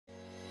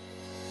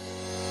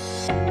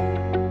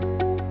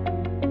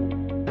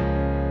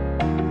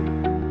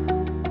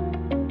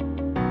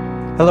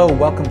Hello,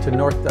 welcome to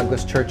North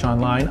Douglas Church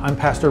Online. I'm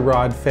Pastor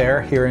Rod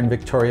Fair here in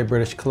Victoria,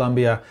 British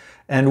Columbia,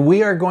 and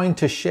we are going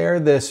to share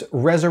this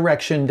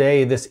Resurrection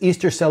Day, this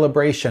Easter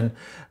celebration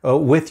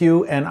with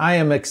you, and I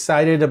am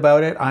excited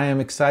about it. I am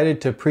excited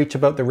to preach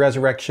about the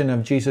resurrection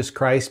of Jesus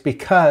Christ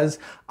because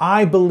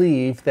I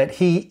believe that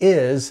He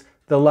is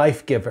the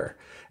life giver,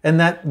 and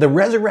that the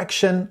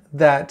resurrection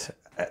that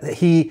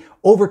He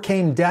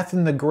overcame death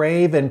in the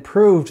grave and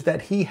proved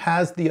that He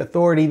has the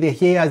authority, that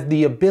He has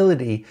the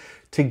ability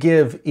to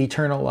give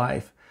eternal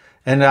life.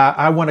 And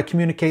I want to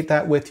communicate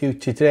that with you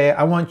today.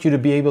 I want you to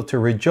be able to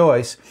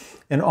rejoice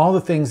in all the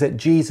things that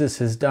Jesus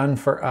has done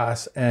for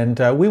us. And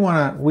we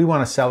want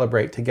to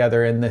celebrate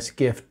together in this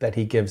gift that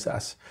He gives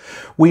us.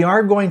 We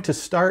are going to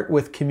start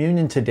with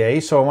communion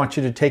today. So I want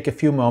you to take a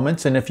few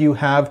moments. And if you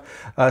have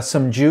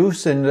some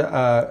juice and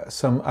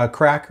some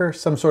cracker,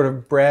 some sort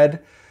of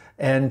bread,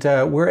 and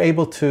we're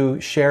able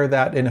to share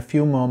that in a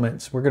few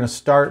moments. We're going to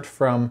start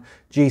from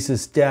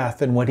Jesus'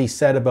 death and what He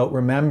said about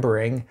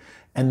remembering,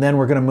 and then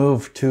we're going to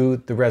move to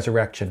the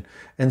resurrection.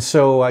 And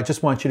so I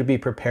just want you to be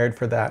prepared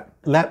for that.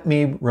 Let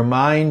me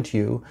remind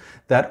you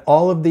that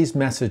all of these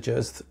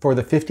messages for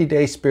the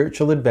 50-day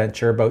spiritual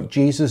adventure about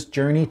Jesus'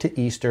 journey to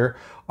Easter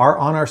are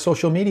on our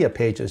social media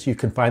pages. You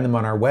can find them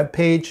on our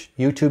webpage,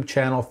 YouTube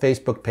channel,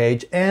 Facebook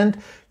page,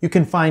 and you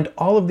can find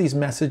all of these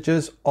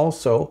messages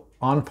also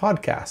on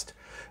podcast.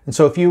 And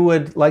so if you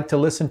would like to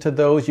listen to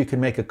those, you can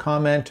make a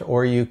comment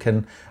or you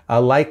can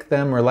like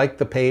them or like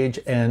the page,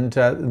 and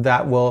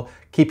that will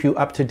keep you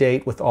up to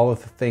date with all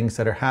of the things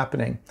that are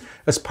happening.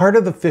 As part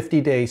of the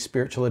 50-day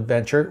spiritual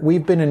adventure,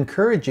 we've been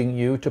encouraging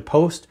you to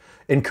post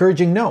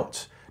encouraging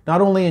notes, not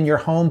only in your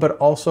home, but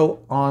also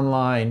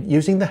online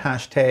using the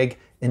hashtag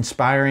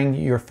Inspiring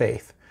Your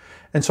Faith.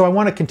 And so I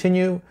want to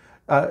continue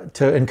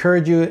to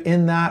encourage you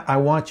in that. I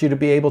want you to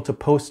be able to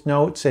post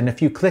notes. And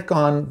if you click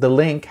on the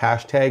link,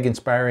 hashtag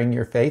Inspiring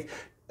Your Faith,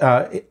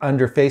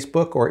 under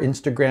Facebook or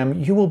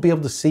Instagram, you will be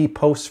able to see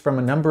posts from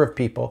a number of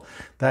people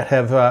that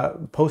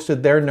have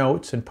posted their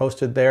notes and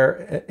posted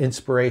their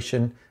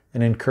inspiration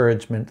and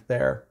encouragement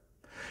there.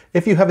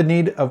 If you have a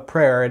need of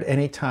prayer at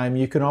any time,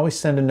 you can always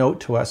send a note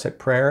to us at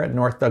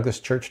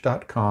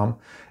prayer@northdouglaschurch.com,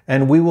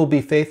 and we will be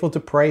faithful to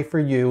pray for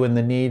you and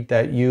the need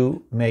that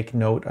you make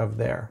note of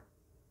there.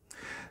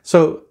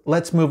 So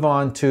let's move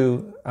on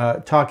to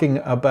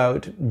talking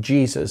about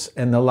Jesus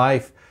and the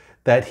life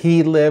that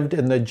He lived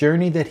and the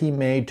journey that He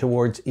made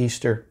towards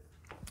Easter.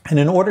 And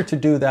in order to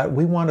do that,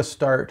 we want to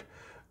start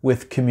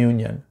with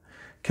communion.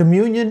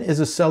 Communion is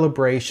a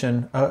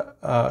celebration,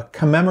 a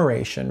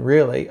commemoration,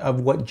 really,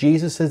 of what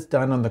Jesus has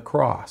done on the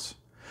cross.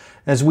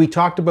 As we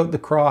talked about the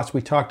cross,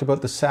 we talked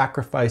about the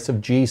sacrifice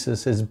of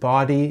Jesus, His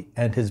body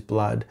and His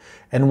blood,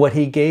 and what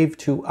He gave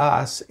to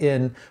us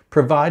in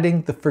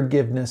providing the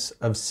forgiveness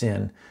of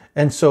sin.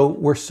 And so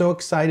we're so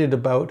excited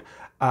about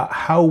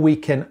how we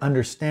can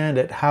understand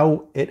it,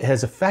 how it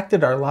has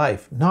affected our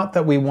life. Not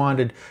that we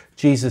wanted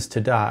Jesus to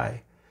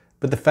die,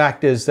 but the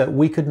fact is that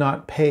we could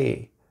not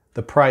pay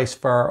the price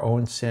for our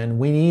own sin.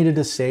 We needed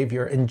a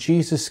Savior, and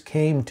Jesus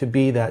came to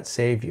be that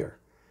Savior.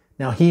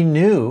 Now, He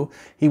knew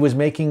He was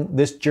making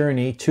this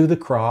journey to the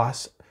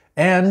cross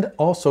and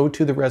also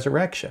to the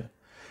resurrection.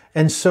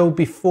 And so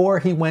before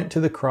He went to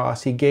the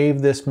cross, He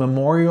gave this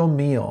memorial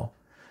meal,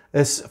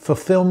 this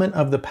fulfillment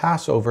of the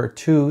Passover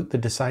to the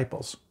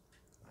disciples.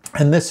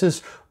 And this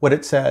is what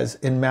it says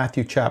in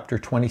Matthew chapter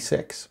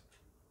 26.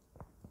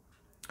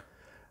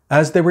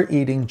 As they were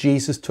eating,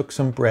 Jesus took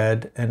some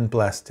bread and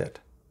blessed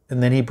it.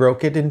 And then He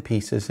broke it in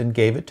pieces and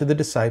gave it to the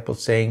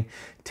disciples, saying,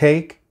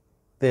 "Take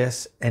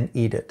this and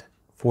eat it,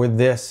 for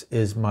this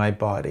is my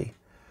body."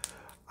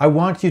 I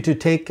want you to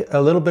take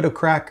a little bit of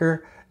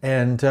cracker,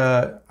 and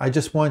I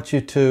just want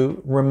you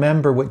to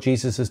remember what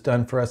Jesus has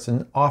done for us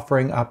in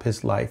offering up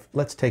His life.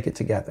 Let's take it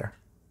together.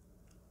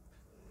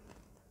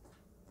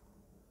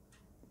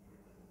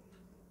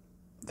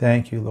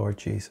 Thank you, Lord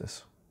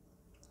Jesus.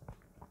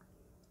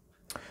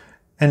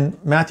 And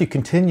Matthew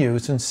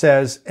continues and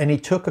says, "And He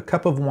took a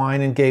cup of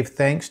wine and gave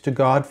thanks to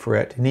God for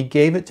it. And He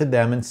gave it to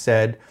them and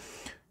said,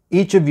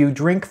 'Each of you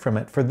drink from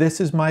it, for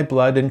this is my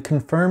blood and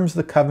confirms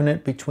the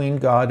covenant between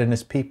God and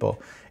His people.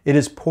 It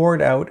is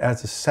poured out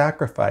as a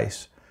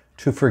sacrifice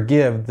to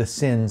forgive the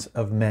sins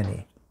of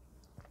many.'"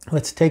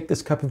 Let's take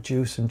this cup of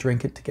juice and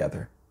drink it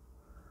together.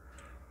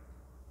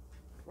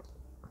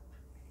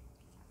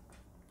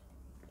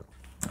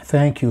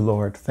 Thank you,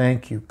 Lord.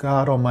 Thank you,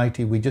 God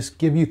Almighty. We just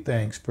give you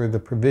thanks for the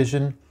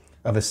provision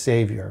of a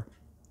Savior,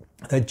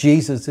 that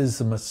Jesus is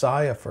the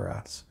Messiah for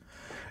us,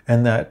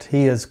 and that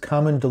He has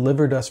come and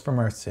delivered us from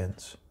our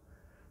sins.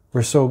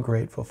 We're so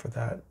grateful for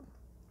that.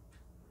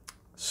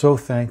 So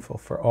thankful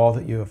for all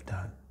that you have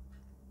done.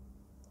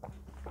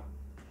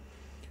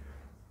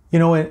 You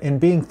know, in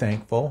being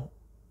thankful,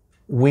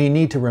 we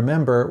need to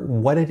remember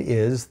what it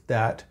is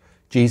that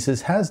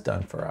Jesus has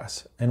done for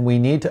us. And we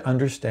need to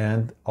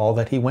understand all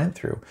that He went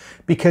through,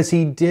 because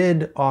He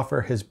did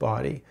offer His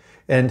body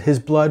and His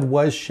blood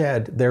was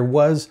shed. There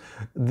was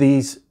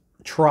these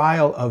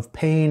trial of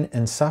pain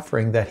and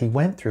suffering that He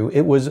went through.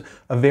 It was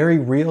a very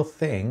real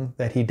thing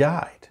that He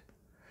died.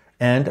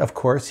 And of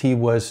course, he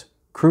was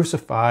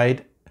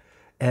crucified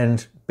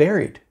and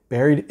buried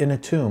in a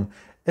tomb.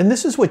 And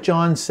this is what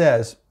John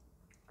says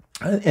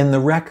in the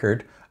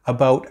record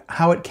about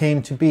how it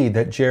came to be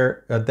that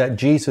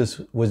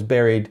Jesus was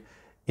buried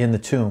in the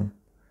tomb.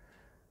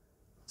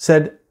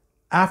 Said,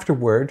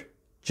 afterward,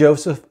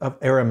 Joseph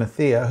of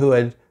Arimathea, who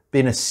had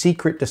been a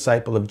secret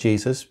disciple of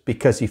Jesus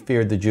because he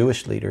feared the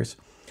Jewish leaders,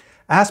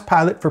 asked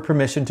Pilate for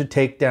permission to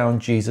take down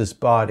Jesus'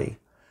 body.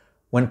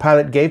 When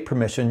Pilate gave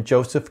permission,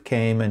 Joseph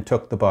came and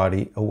took the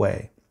body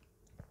away.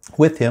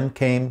 With him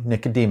came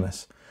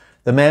Nicodemus,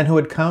 the man who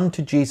had come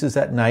to Jesus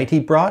at night. He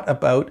brought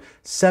about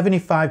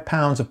 75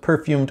 pounds of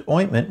perfumed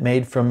ointment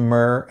made from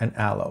myrrh and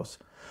aloes.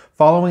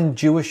 Following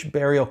Jewish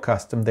burial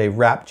custom, they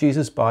wrapped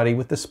Jesus' body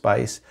with the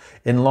spice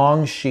in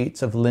long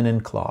sheets of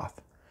linen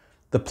cloth.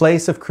 The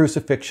place of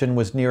crucifixion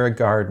was near a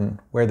garden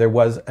where there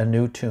was a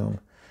new tomb,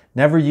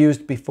 never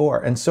used before.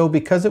 And so,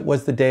 because it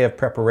was the day of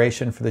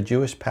preparation for the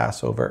Jewish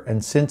Passover,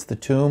 and since the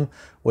tomb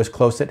was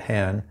close at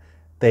hand,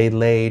 they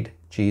laid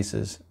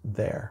Jesus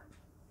there.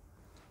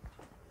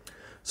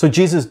 So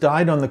Jesus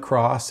died on the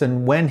cross,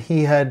 and when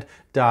he had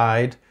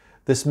died,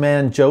 this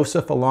man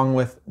Joseph, along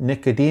with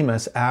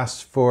Nicodemus,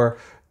 asked for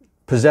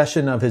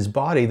possession of his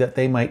body that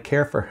they might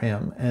care for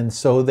him. And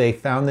so they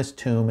found this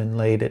tomb and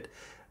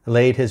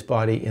laid his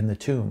body in the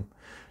tomb.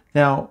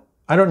 Now,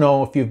 I don't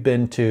know if you've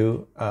been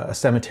to a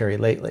cemetery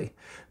lately,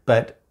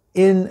 but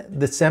in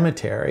the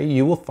cemetery,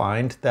 you will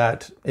find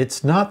that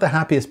it's not the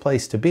happiest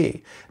place to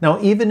be.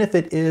 Now, even if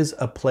it is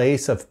a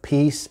place of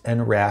peace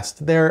and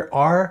rest, there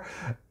are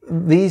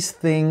these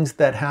things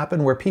that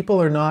happen where people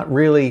are not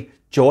really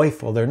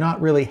joyful. They're not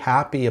really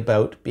happy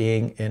about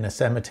being in a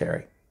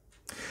cemetery.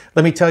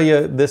 Let me tell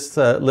you this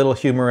little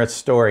humorous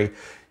story.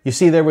 You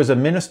see, there was a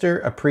minister,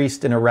 a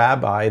priest, and a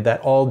rabbi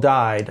that all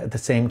died at the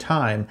same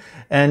time.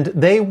 And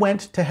they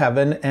went to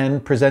heaven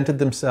and presented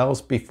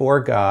themselves before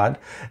God.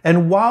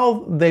 And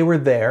while they were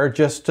there,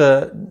 just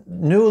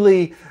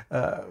newly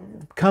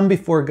come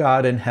before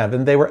God in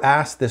heaven, they were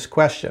asked this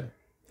question.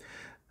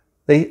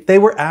 They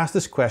were asked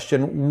this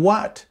question: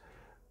 what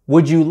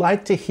would you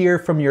like to hear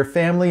from your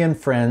family and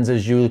friends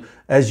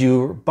as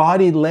your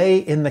body lay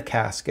in the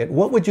casket?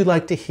 What would you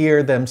like to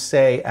hear them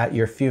say at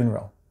your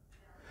funeral?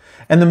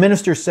 And the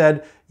minister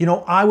said,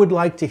 I would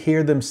like to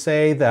hear them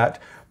say that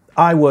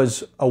I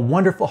was a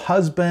wonderful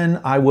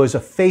husband, I was a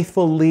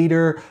faithful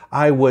leader,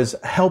 I was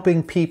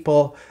helping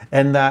people,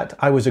 and that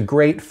I was a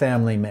great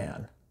family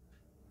man.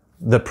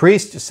 The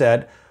priest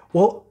said,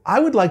 well, I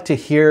would like to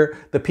hear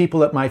the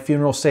people at my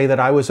funeral say that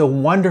I was a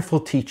wonderful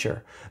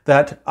teacher,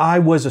 that I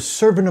was a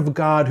servant of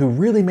God who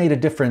really made a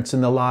difference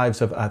in the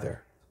lives of others.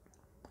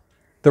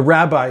 The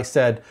rabbi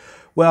said,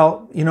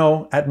 well,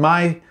 at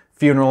my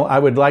funeral, I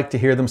would like to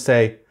hear them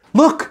say,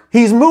 look,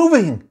 he's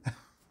moving.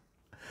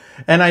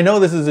 And I know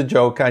this is a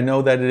joke. I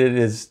know that it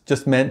is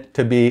just meant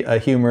to be a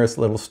humorous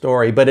little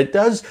story, but it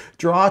does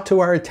draw to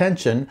our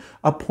attention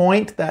a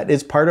point that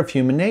is part of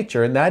human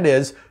nature, and that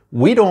is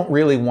we don't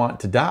really want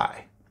to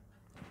die.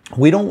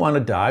 We don't want to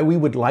die. We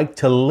would like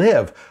to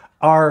live.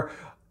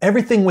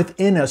 Everything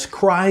within us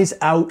cries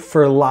out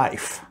for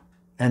life.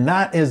 And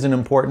that is an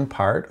important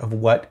part of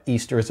what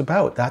Easter is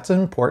about. That's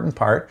an important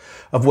part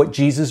of what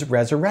Jesus'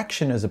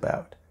 resurrection is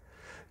about.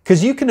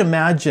 Because you can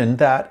imagine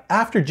that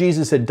after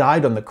Jesus had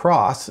died on the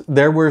cross,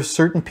 there were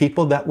certain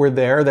people that were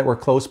there that were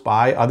close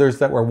by, others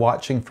that were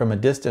watching from a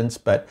distance.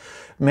 But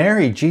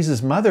Mary,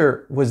 Jesus'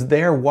 mother, was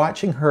there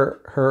watching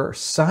her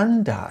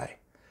son die.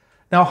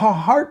 Now, how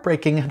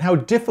heartbreaking and how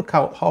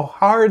difficult, how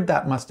hard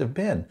that must have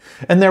been.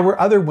 And there were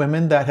other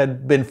women that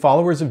had been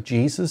followers of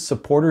Jesus,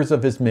 supporters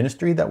of his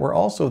ministry, that were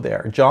also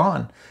there.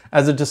 John,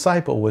 as a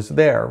disciple, was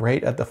there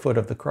right at the foot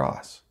of the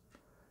cross.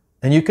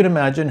 And you can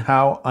imagine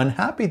how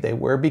unhappy they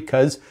were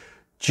because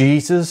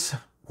Jesus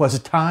was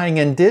dying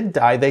and did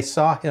die. They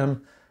saw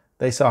him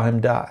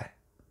die.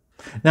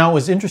 Now, it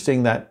was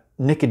interesting that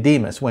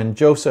Nicodemus, when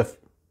Joseph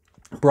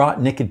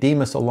brought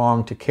Nicodemus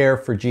along to care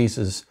for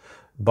Jesus'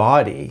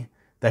 body,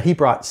 that he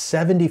brought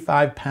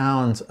 75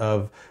 pounds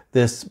of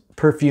this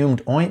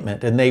perfumed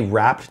ointment, and they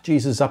wrapped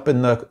Jesus up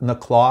in the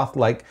cloth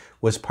like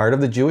was part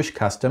of the Jewish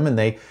custom, and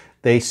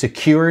they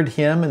secured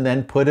him and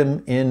then put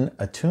him in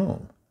a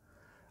tomb.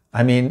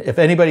 I mean, if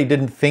anybody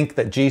didn't think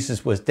that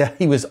Jesus was dead,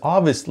 he was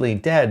obviously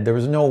dead. There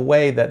was no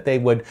way that they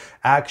would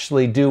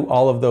actually do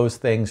all of those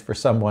things for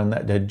someone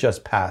that had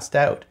just passed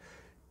out.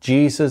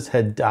 Jesus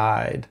had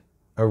died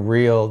a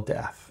real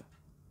death,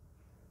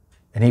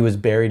 and he was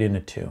buried in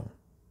a tomb.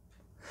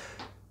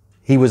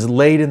 He was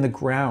laid in the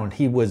ground.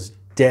 He was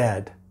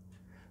dead.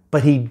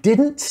 But he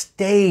didn't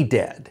stay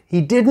dead.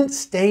 He didn't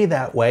stay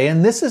that way.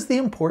 And this is the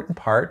important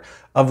part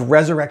of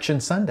Resurrection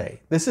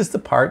Sunday. This is the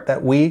part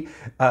that we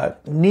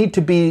need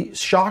to be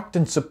shocked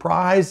and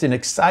surprised and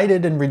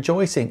excited and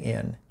rejoicing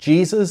in.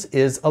 Jesus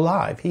is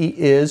alive. He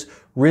is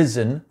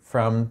risen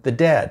from the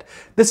dead.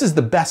 This is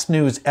the best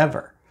news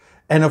ever.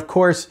 And of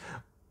course,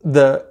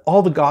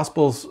 all the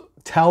Gospels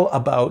tell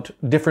about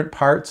different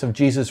parts of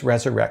Jesus'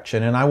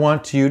 resurrection. And I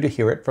want you to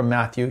hear it from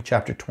Matthew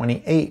chapter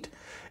 28.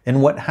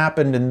 And what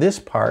happened in this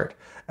part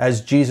as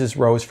Jesus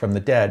rose from the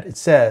dead. It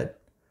said,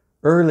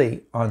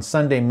 early on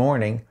Sunday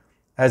morning,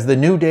 as the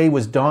new day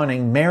was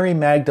dawning, Mary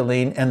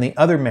Magdalene and the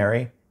other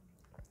Mary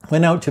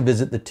went out to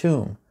visit the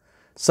tomb.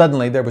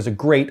 Suddenly there was a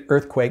great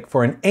earthquake,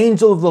 for an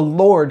angel of the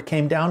Lord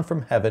came down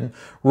from heaven,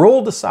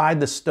 rolled aside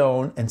the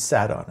stone, and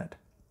sat on it.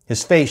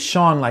 His face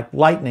shone like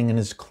lightning, and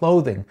his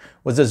clothing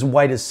was as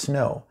white as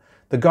snow.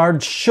 The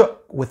guards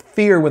shook with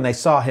fear when they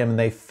saw him, and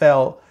they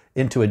fell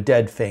into a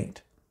dead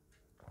faint.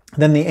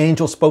 Then the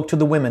angel spoke to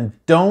the women.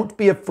 "Don't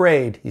be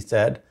afraid," he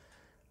said.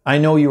 "I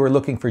know you are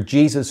looking for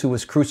Jesus who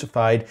was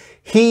crucified.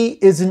 He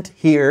isn't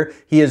here.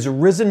 He is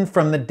risen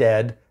from the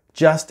dead,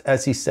 just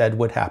as he said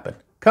would happen.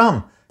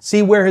 Come,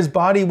 see where his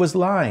body was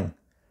lying.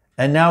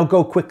 And now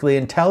go quickly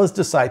and tell his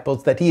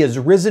disciples that he is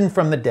risen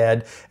from the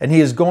dead, and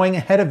he is going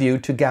ahead of you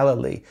to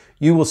Galilee.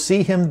 You will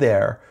see him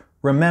there.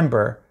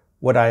 Remember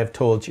what I have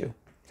told you."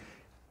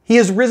 He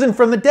is risen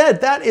from the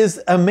dead. That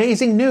is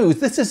amazing news.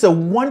 This is a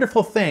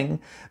wonderful thing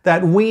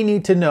that we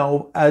need to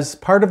know as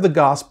part of the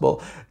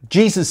gospel.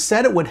 Jesus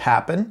said it would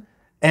happen,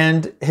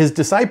 and his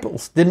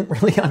disciples didn't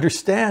really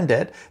understand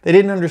it. They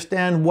didn't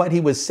understand what he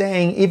was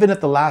saying, even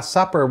at the Last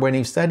Supper when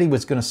he said he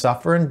was going to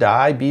suffer and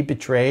die, be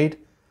betrayed.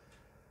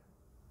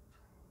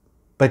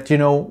 But you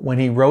know, when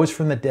he rose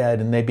from the dead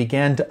and they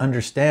began to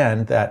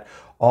understand that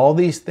all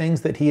these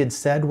things that he had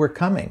said were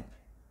coming,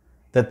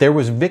 that there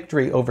was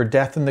victory over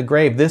death and the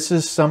grave. This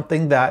is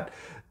something that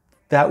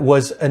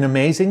was an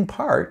amazing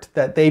part,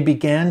 that they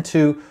began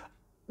to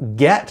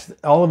get,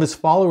 all of his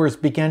followers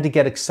began to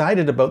get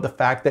excited about the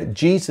fact that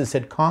Jesus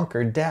had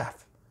conquered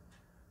death.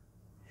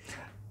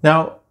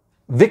 Now,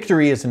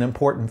 victory is an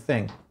important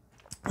thing.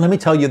 Let me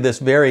tell you this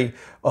very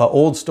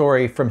old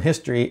story from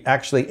history,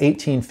 actually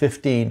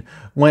 1815,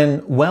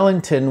 when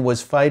Wellington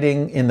was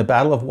fighting in the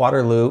Battle of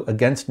Waterloo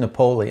against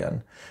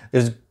Napoleon.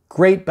 There's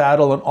great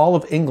battle, and all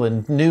of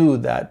England knew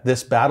that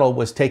this battle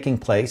was taking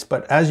place.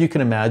 But as you can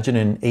imagine,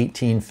 in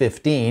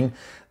 1815,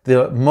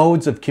 the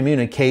modes of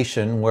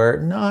communication were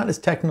not as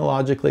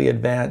technologically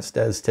advanced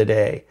as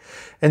today.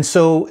 And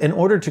so in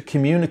order to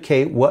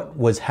communicate what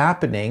was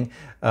happening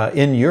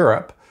in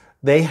Europe,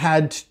 they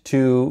had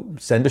to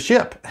send a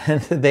ship,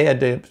 and they had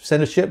to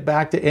send a ship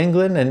back to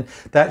England, and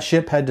that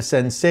ship had to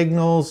send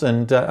signals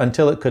and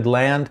until it could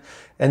land.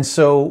 And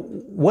so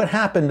what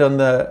happened on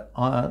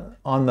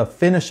the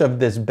finish of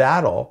this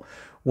battle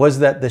was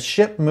that the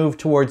ship moved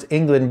towards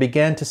England,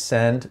 began to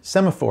send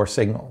semaphore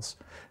signals.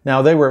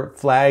 Now, they were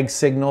flag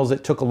signals.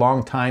 It took a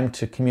long time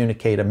to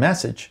communicate a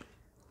message.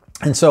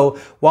 And so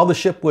while the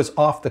ship was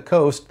off the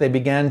coast, they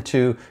began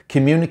to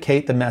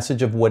communicate the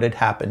message of what had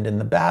happened in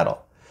the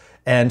battle.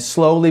 And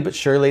slowly but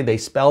surely, they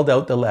spelled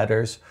out the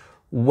letters,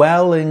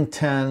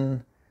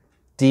 Wellington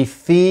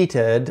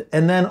defeated,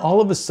 and then all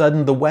of a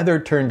sudden the weather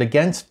turned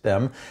against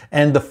them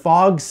and the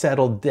fog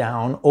settled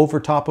down over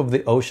top of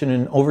the ocean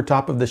and over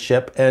top of the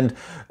ship, and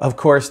of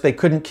course they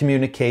couldn't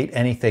communicate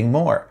anything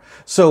more.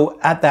 So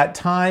at that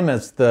time,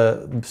 as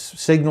the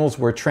signals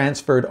were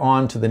transferred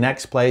on to the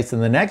next place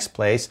and the next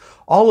place,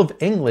 all of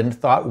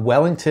England thought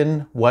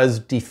Wellington was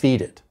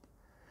defeated.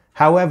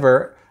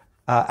 However,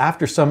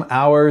 after some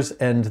hours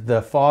and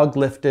the fog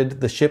lifted,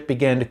 the ship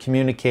began to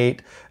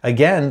communicate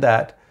again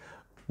that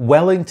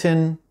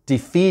Wellington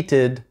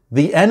defeated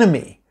the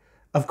enemy.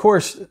 Of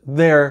course,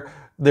 their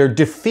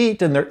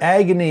defeat and their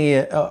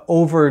agony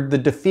over the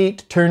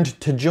defeat turned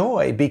to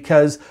joy,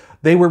 because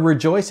they were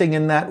rejoicing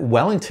in that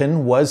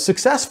Wellington was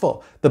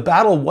successful. The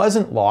battle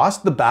wasn't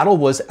lost, the battle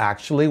was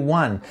actually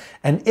won.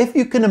 And if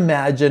you can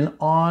imagine,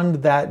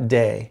 on that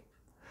day,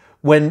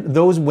 when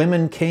those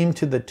women came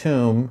to the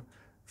tomb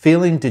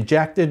feeling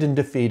dejected and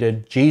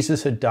defeated,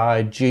 Jesus had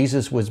died,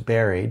 Jesus was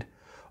buried,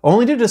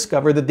 only to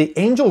discover that the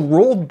angel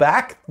rolled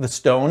back the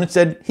stone and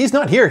said, "He's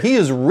not here, he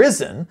is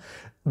risen."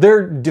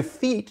 Their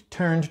defeat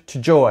turned to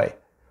joy.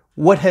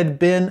 What had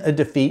been a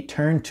defeat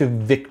turned to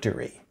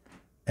victory.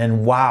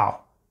 And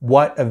wow,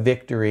 what a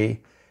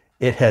victory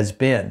it has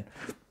been.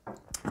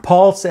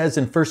 Paul says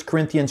in 1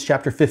 Corinthians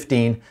chapter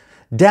 15,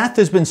 "Death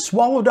has been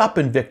swallowed up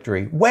in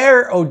victory.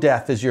 Where, O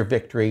death, is your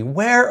victory?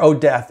 Where, O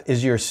death,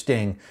 is your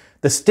sting?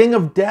 The sting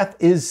of death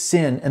is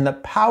sin, and the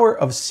power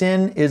of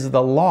sin is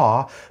the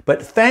law.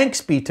 But thanks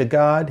be to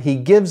God, he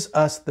gives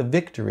us the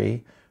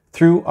victory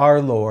through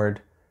our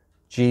Lord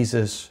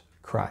Jesus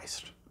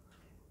Christ."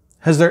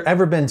 Has there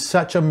ever been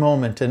such a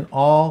moment in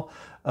all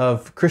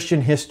of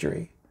Christian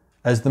history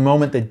as the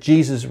moment that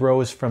Jesus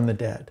rose from the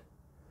dead?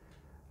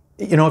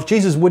 You know, if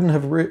Jesus wouldn't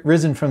have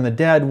risen from the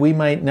dead, we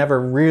might never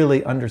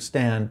really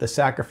understand the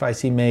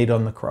sacrifice he made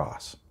on the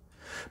cross.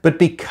 But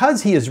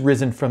because he is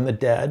risen from the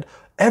dead,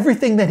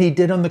 everything that he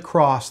did on the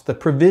cross, the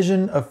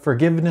provision of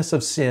forgiveness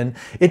of sin,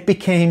 it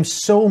became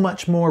so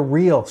much more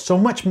real, so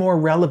much more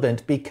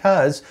relevant,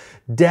 because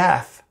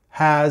death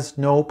has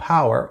no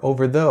power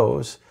over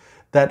those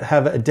that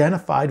have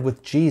identified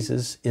with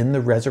Jesus in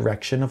the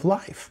resurrection of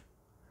life.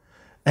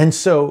 And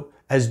so,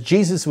 as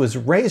Jesus was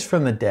raised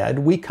from the dead,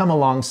 we come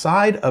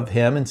alongside of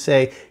him and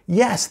say,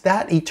 yes,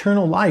 that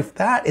eternal life,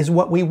 that is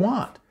what we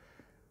want.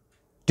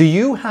 Do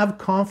you have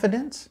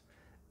confidence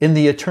in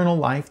the eternal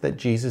life that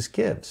Jesus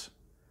gives?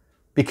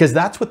 because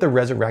that's what the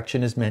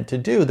resurrection is meant to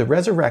do. The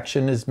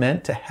resurrection is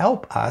meant to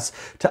help us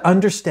to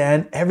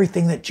understand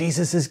everything that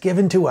Jesus has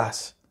given to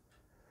us.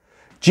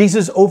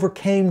 Jesus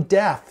overcame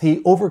death.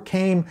 He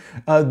overcame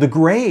the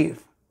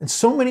grave. And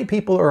so many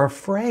people are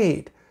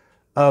afraid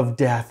of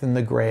death and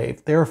the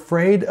grave. They're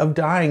afraid of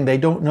dying. They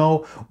don't know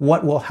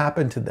what will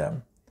happen to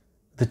them.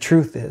 The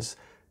truth is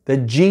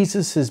that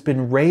Jesus has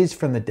been raised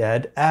from the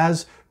dead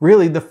as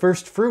really the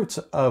first fruits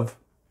of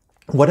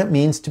what it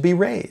means to be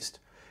raised.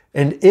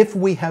 And if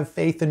we have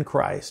faith in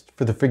Christ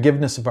for the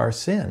forgiveness of our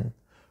sin,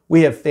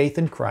 we have faith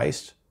in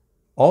Christ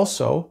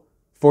also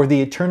for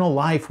the eternal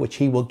life which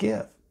he will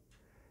give.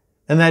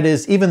 And that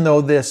is, even though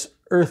this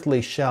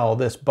earthly shell,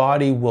 this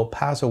body will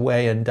pass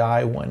away and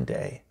die one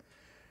day,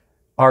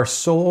 our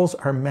souls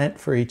are meant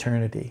for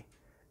eternity.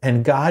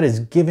 And God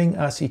is giving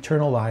us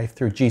eternal life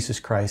through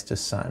Jesus Christ,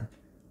 his Son.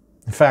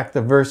 In fact,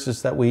 the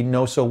verses that we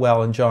know so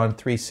well in John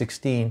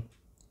 3:16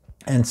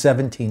 and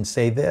 17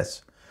 say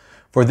this: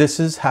 "For this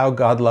is how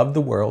God loved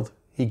the world.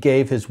 He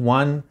gave his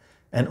one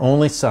and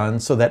only Son,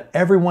 so that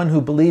everyone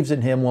who believes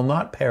in him will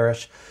not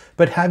perish,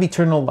 but have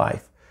eternal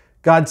life.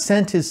 God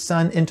sent his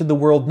Son into the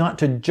world not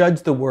to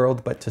judge the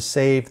world, but to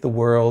save the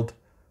world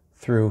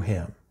through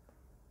him."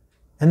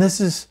 And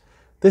this is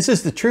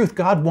the truth.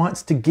 God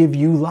wants to give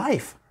you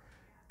life.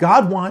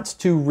 God wants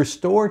to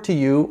restore to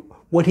you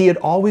what he had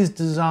always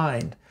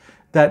designed,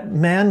 that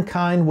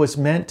mankind was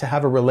meant to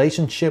have a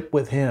relationship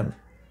with him.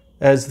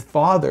 As the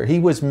Father, he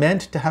was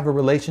meant to have a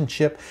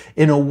relationship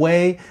in a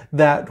way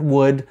that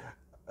would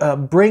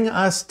bring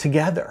us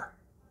together.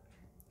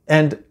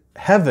 And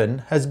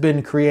heaven has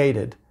been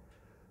created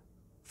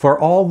for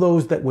all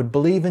those that would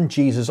believe in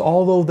Jesus,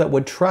 all those that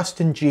would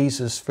trust in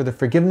Jesus for the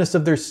forgiveness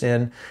of their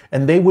sin,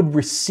 and they would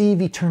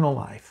receive eternal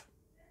life.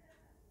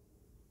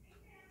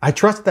 I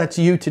trust that's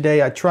you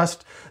today. I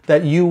trust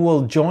that you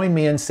will join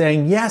me in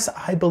saying, yes,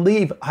 I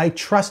believe, I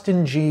trust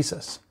in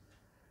Jesus.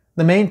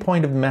 The main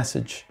point of the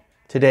message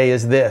today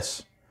is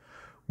this: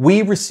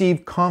 we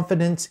receive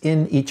confidence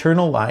in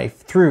eternal life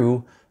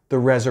through the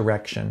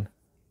resurrection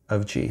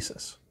of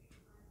Jesus.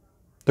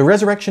 The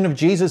resurrection of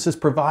Jesus has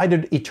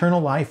provided eternal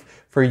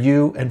life for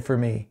you and for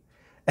me.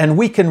 And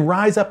we can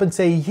rise up and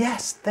say,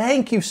 yes,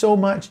 thank you so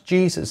much,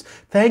 Jesus.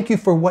 Thank you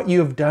for what you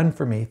have done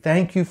for me.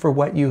 Thank you for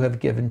what you have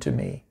given to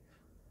me.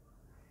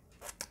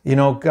 You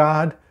know,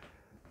 God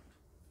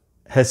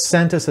has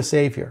sent us a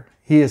Savior.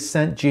 He has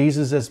sent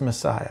Jesus as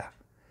Messiah.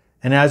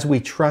 And as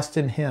we trust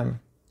in him,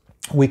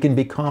 we can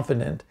be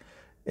confident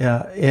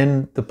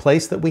in the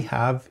place that we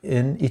have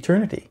in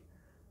eternity,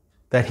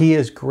 that he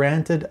has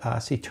granted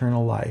us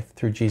eternal life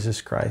through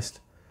Jesus Christ,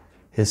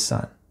 his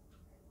Son.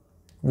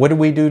 What do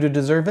we do to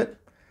deserve it?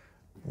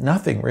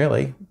 Nothing,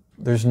 really.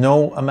 There's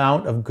no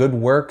amount of good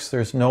works.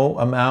 There's no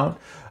amount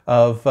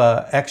of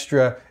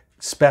extra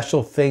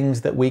special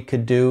things that we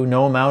could do,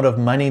 no amount of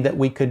money that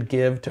we could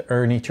give to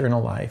earn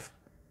eternal life.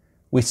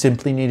 We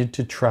simply needed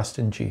to trust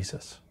in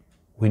Jesus.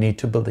 We need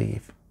to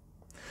believe.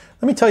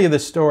 Let me tell you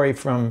this story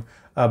from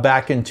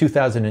back in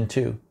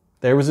 2002.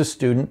 There was a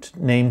student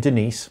named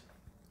Denise.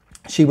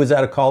 She was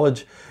at a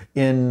college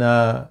in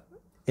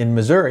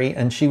Missouri,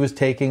 and she was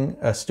taking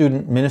a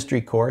student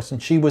ministry course,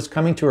 and she was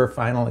coming to her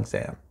final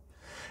exam.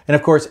 And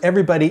of course,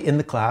 everybody in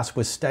the class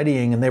was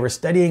studying, and they were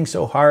studying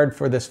so hard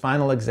for this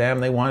final exam.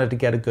 They wanted to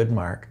get a good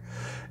mark.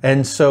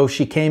 And so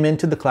she came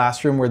into the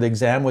classroom where the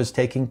exam was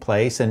taking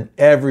place, and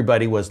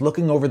everybody was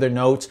looking over their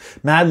notes,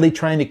 madly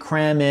trying to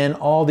cram in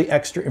all the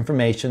extra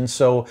information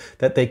so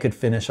that they could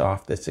finish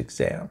off this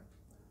exam.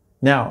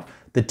 Now,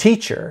 the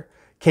teacher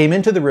came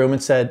into the room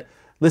and said,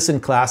 "Listen,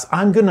 class,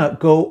 I'm going to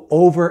go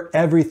over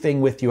everything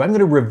with you. I'm going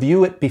to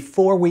review it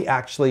before we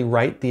actually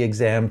write the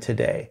exam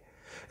today."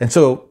 And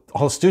so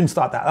all the students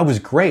thought that was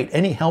great.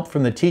 Any help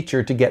from the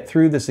teacher to get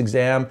through this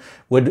exam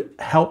would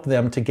help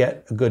them to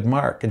get a good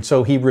mark. And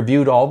so he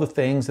reviewed all the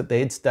things that they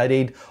had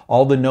studied,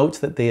 all the notes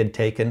that they had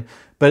taken,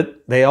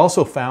 but they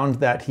also found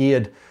that he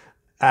had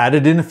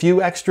added in a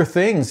few extra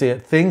things,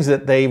 things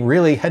that they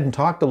really hadn't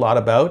talked a lot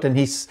about. And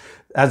he's,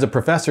 as a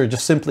professor,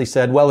 just simply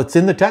said, well, it's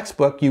in the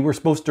textbook. You were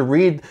supposed to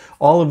read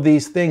all of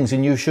these things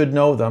and you should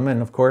know them.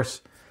 And of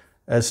course,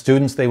 as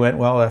students, they went,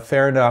 well,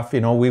 fair enough,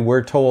 you know, we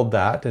were told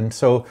that. And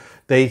so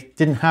they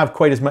didn't have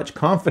quite as much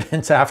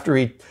confidence after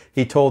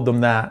he told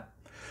them that.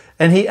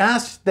 And he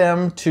asked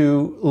them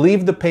to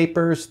leave the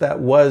papers that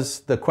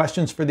was the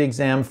questions for the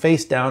exam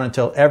face down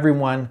until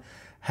everyone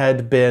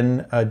had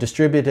been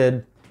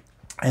distributed,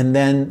 and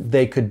then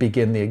they could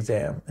begin the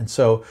exam. And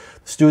so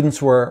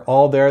students were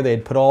all there.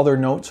 They'd put all their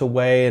notes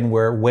away and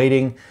were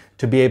waiting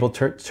to be able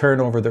to turn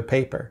over their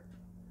paper.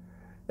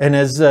 And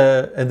as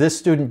this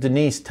student,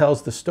 Denise,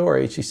 tells the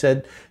story, she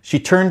said she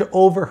turned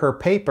over her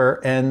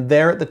paper, and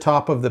there at the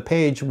top of the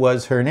page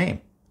was her name.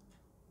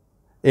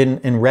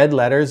 In red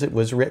letters, it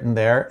was written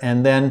there.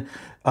 And then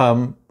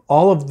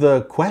all of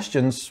the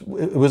questions,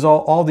 it was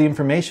all the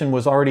information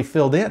was already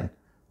filled in.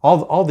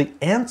 All the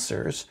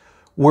answers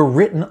were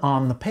written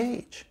on the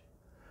page.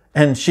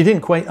 And she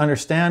didn't quite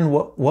understand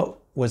what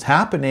was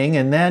happening.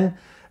 And then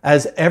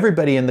as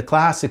everybody in the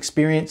class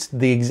experienced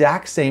the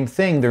exact same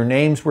thing. Their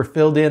names were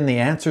filled in, the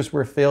answers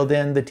were filled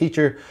in. The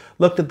teacher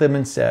looked at them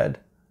and said,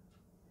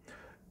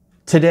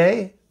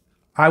 "Today,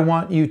 I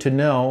want you to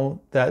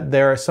know that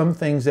there are some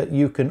things that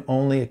you can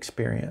only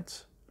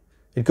experience.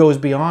 It goes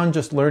beyond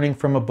just learning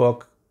from a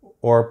book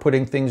or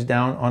putting things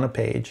down on a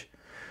page.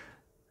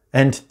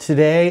 And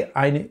today,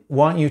 I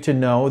want you to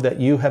know that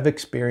you have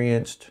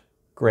experienced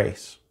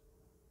grace.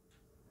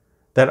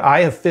 That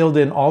I have filled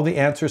in all the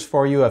answers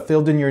for you. I've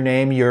filled in your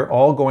name. You're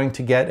all going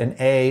to get an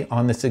A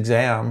on this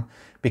exam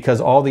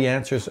because all the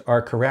answers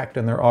are correct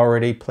and they're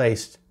already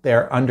placed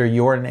there under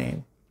your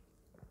name.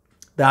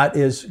 That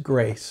is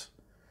grace.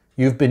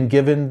 You've been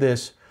given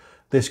this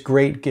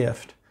great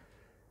gift."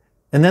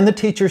 And then the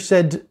teacher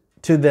said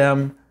to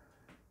them,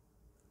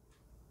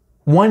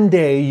 "One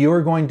day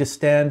you're going to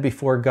stand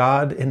before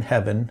God in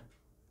heaven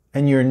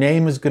and your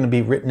name is going to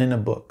be written in a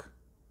book.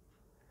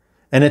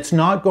 And it's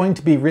not going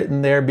to be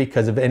written there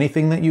because of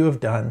anything that you have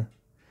done.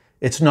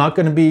 It's not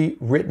going to be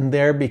written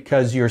there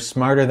because you're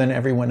smarter than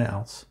everyone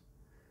else.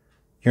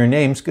 Your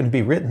name's going to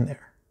be written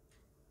there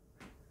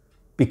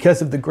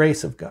because of the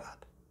grace of God.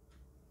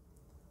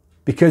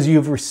 Because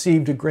you've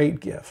received a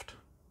great gift.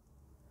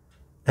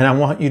 And I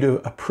want you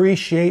to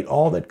appreciate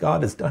all that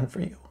God has done for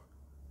you.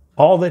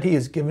 All that He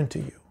has given to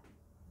you."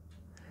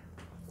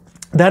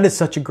 That is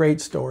such a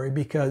great story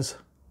because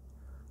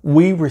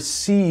we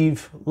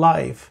receive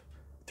life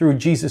through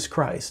Jesus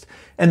Christ.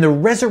 And the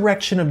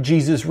resurrection of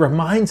Jesus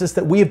reminds us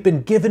that we have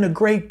been given a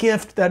great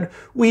gift, that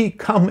we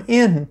come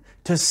in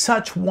to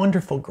such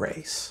wonderful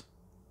grace.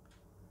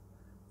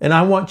 And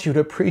I want you to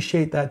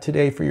appreciate that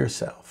today for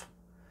yourself.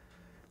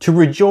 To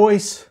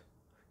rejoice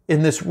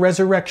in this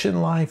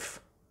resurrection life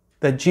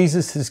that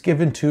Jesus has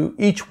given to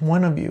each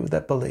one of you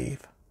that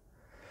believe.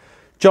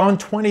 John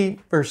 20,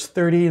 verse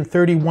 30 and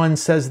 31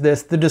 says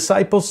this, "The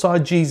disciples saw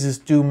Jesus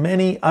do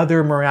many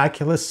other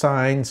miraculous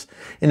signs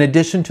in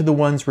addition to the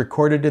ones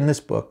recorded in this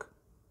book.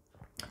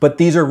 But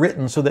these are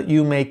written so that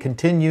you may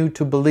continue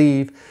to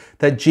believe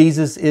that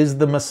Jesus is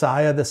the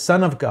Messiah, the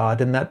Son of God,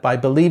 and that by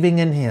believing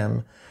in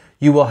Him,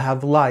 you will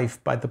have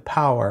life by the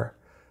power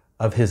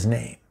of His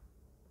name."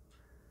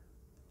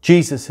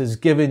 Jesus has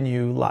given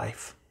you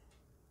life.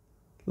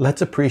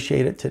 Let's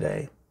appreciate it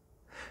today.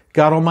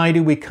 God Almighty,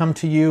 we come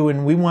to you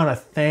and we want to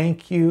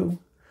thank you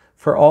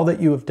for all that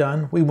you have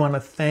done. We want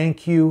to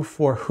thank you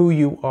for who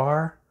you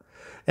are.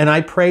 And I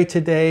pray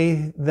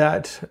today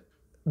that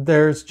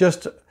there's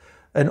just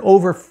an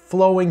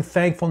overflowing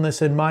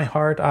thankfulness in my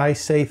heart. I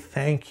say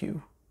thank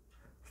you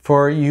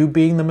for you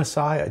being the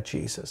Messiah,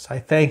 Jesus. I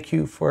thank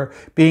you for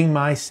being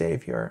my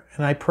Savior.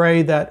 And I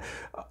pray that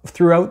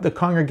throughout the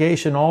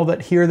congregation, all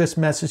that hear this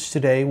message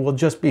today will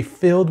just be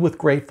filled with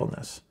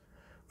gratefulness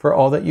for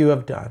all that you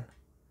have done.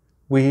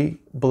 We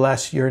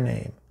bless your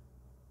name.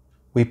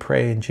 We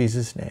pray in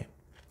Jesus' name.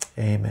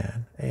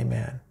 Amen.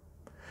 Amen.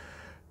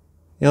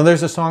 You know,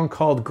 there's a song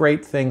called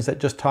Great Things that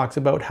just talks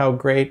about how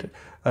great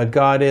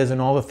God is and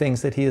all the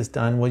things that He has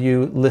done. Will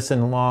you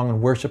listen along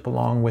and worship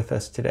along with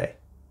us today?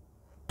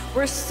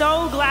 We're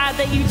so glad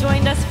that you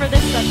joined us for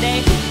this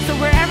Sunday. So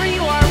wherever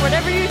you are,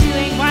 whatever you're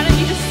doing, why don't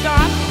you just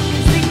stop,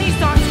 sing these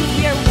songs because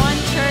we are one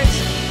church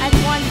and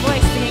one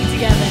voice singing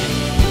together.